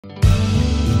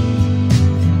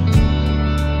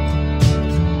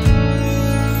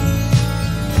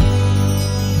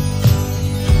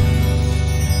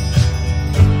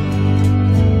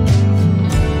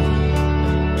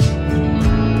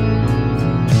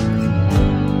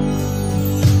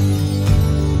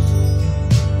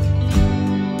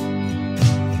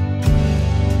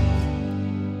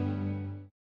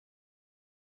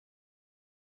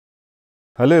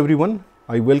Hello everyone,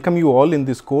 I welcome you all in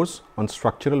this course on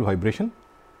structural vibration.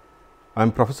 I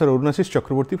am Professor Arunasis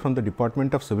Chakarborty from the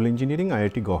Department of Civil Engineering,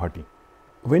 IIT Guwahati.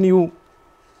 When you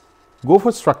go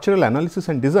for structural analysis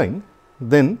and design,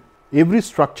 then every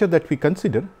structure that we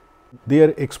consider, they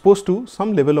are exposed to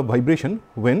some level of vibration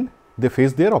when they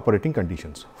face their operating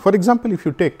conditions. For example, if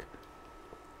you take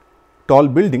tall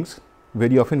buildings,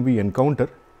 very often we encounter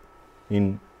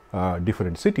in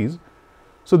different cities.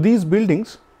 So, these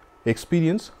buildings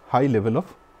experience high level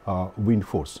of wind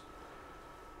force.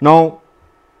 Now,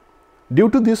 due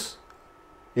to this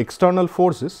external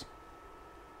forces,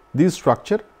 these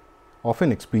structure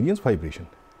often experience vibration.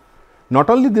 Not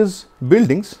only these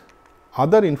buildings,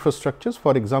 other infrastructures,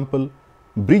 for example,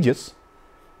 bridges,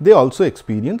 they also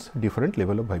experience different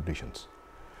level of vibrations.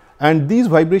 And these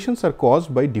vibrations are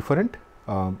caused by different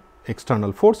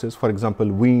external forces, for example,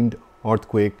 wind,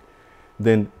 earthquake,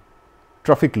 then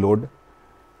traffic load,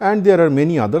 and there are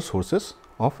many other sources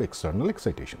of external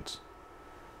excitations.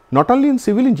 Not only in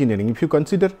civil engineering, if you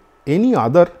consider any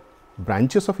other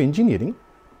branches of engineering,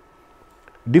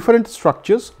 different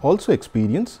structures also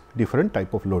experience different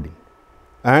type of loading.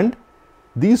 And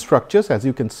these structures, as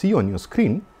you can see on your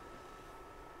screen,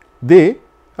 they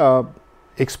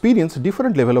experience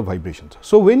different level of vibrations.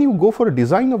 So, when you go for a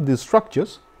design of these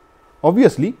structures,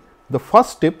 obviously, the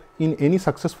first step in any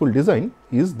successful design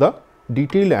is the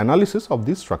detailed analysis of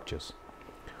these structures.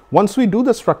 Once we do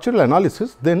the structural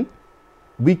analysis, then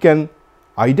we can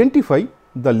identify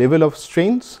the level of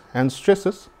strains and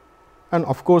stresses and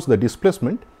of course, the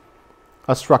displacement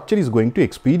a structure is going to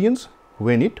experience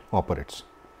when it operates.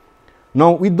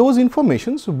 Now, with those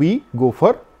informations, we go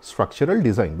for structural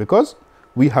design, because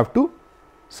we have to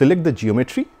select the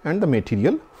geometry and the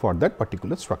material for that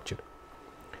particular structure.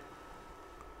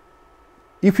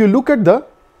 If you look at the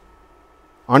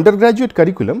undergraduate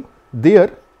curriculum,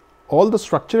 there all the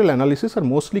structural analysis are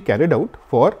mostly carried out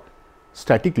for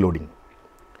static loading.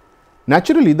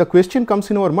 Naturally, the question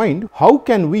comes in our mind, how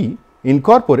can we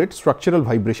incorporate structural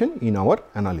vibration in our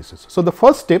analysis? So, the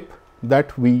first step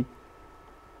that we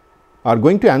are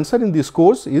going to answer in this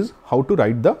course is how to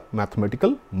write the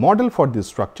mathematical model for these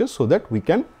structures, so that we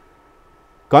can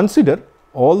consider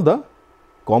all the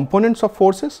components of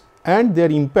forces and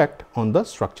their impact on the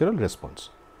structural response.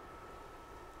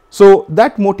 So,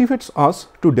 that motivates us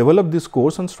to develop this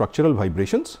course on structural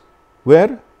vibrations,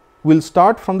 where we will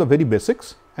start from the very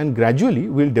basics and gradually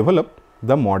we will develop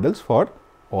the models for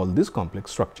all these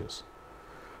complex structures.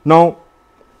 Now,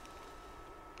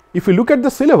 if you look at the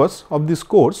syllabus of this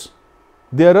course,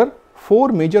 there are 4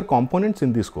 major components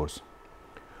in this course.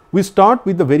 We start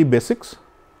with the very basics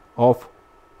of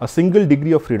a single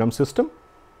degree of freedom system.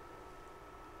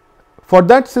 For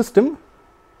that system,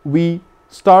 we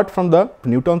start from the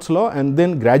Newton's law, and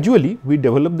then gradually we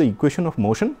develop the equation of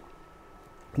motion.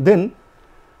 Then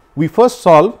we first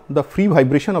solve the free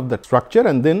vibration of the structure,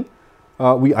 and then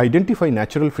we identify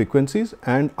natural frequencies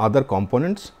and other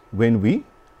components when we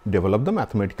develop the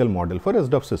mathematical model for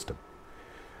Dept system.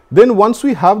 Then once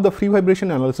we have the free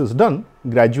vibration analysis done,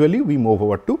 gradually we move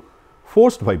over to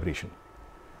forced vibration.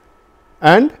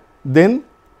 And then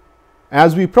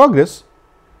as we progress,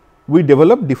 we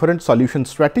develop different solution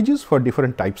strategies for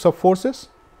different types of forces,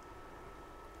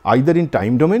 either in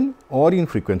time domain or in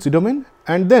frequency domain,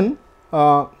 and then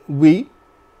we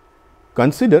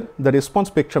consider the response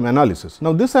spectrum analysis.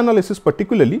 Now, this analysis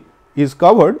particularly is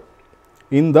covered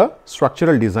in the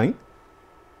structural design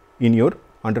in your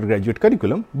undergraduate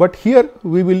curriculum, but here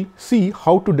we will see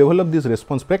how to develop this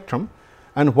response spectrum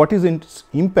and what is its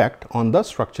impact on the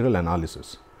structural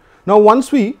analysis. Now,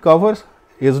 once we cover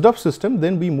Dept system,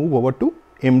 then we move over to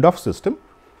Dept system,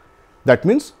 that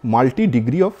means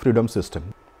multi-degree of freedom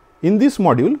system. In this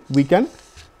module, we can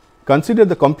consider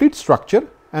the complete structure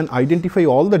and identify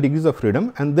all the degrees of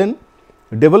freedom, and then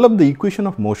develop the equation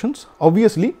of motions.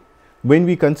 Obviously, when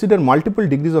we consider multiple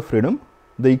degrees of freedom,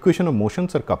 the equation of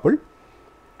motions are coupled.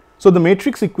 So, the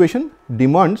matrix equation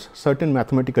demands certain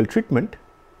mathematical treatment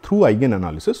through eigen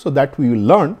analysis. So, that we will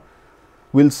learn,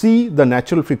 we will see the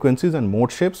natural frequencies and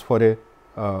mode shapes for a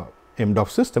Dept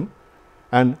system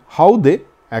and how they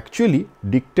actually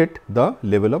dictate the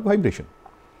level of vibration.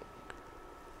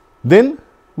 Then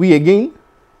we again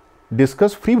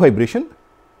discuss free vibration.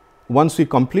 Once we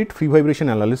complete free vibration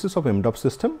analysis of Dept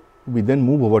system, we then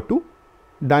move over to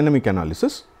dynamic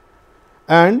analysis,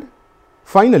 and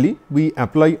finally, we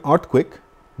apply earthquake,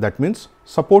 that means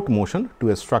support motion to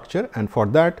a structure, and for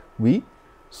that we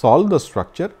solve the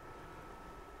structure.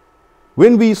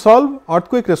 When we solve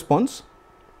earthquake response,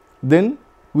 then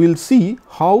we will see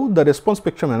how the response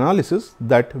spectrum analysis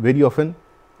that very often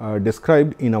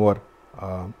described in our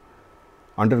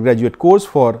undergraduate course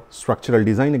for structural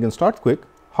design against earthquake,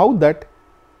 how that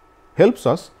helps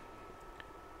us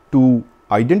to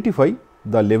identify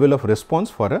the level of response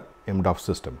for a MDOF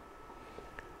system.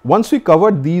 Once we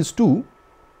covered these two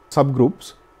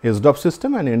subgroups, SDOF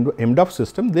system and MDOF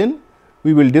system, then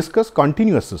we will discuss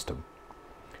continuous system.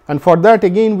 And for that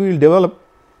again we will develop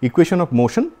equation of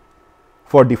motion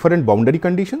for different boundary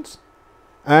conditions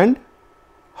and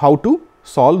how to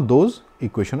solve those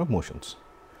equation of motions.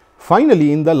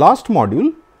 Finally, in the last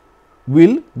module, we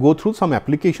will go through some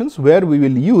applications where we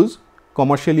will use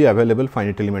commercially available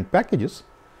finite element packages,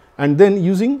 and then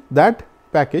using that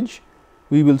package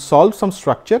we will solve some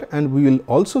structure and we will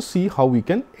also see how we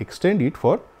can extend it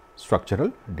for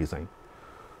structural design.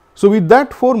 So, with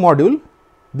that 4 module,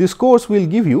 this course will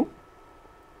give you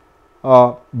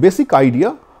a basic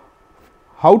idea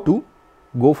how to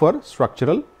go for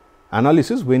structural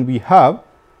analysis when we have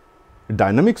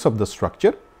dynamics of the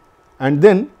structure, and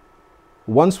then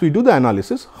once we do the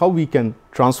analysis, how we can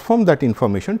transform that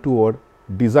information to our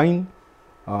design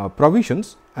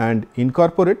provisions and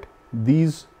incorporate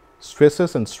these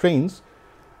stresses and strains,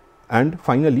 and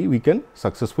finally, we can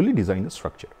successfully design a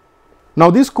structure. Now,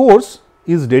 this course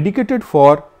is dedicated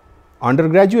for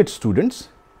undergraduate students,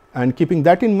 and keeping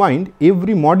that in mind,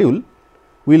 every module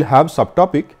will have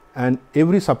subtopic and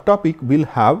every subtopic will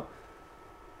have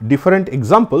different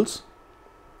examples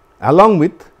along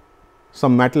with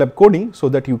some MATLAB coding, so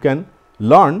that you can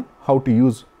learn how to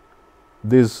use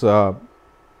these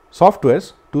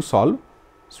softwares to solve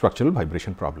structural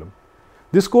vibration problem.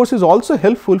 This course is also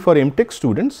helpful for MTech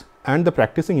students and the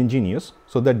practicing engineers,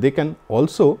 so that they can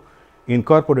also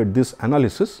incorporate this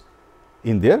analysis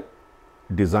in their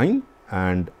design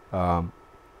and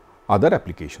other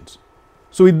applications.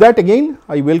 So, with that again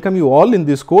I welcome you all in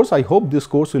this course. I hope this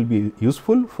course will be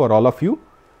useful for all of you,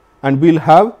 and we will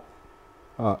have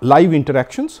live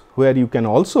interactions where you can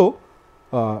also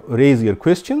raise your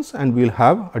questions and we will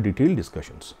have a detailed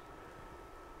discussions.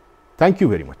 Thank you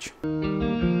very much.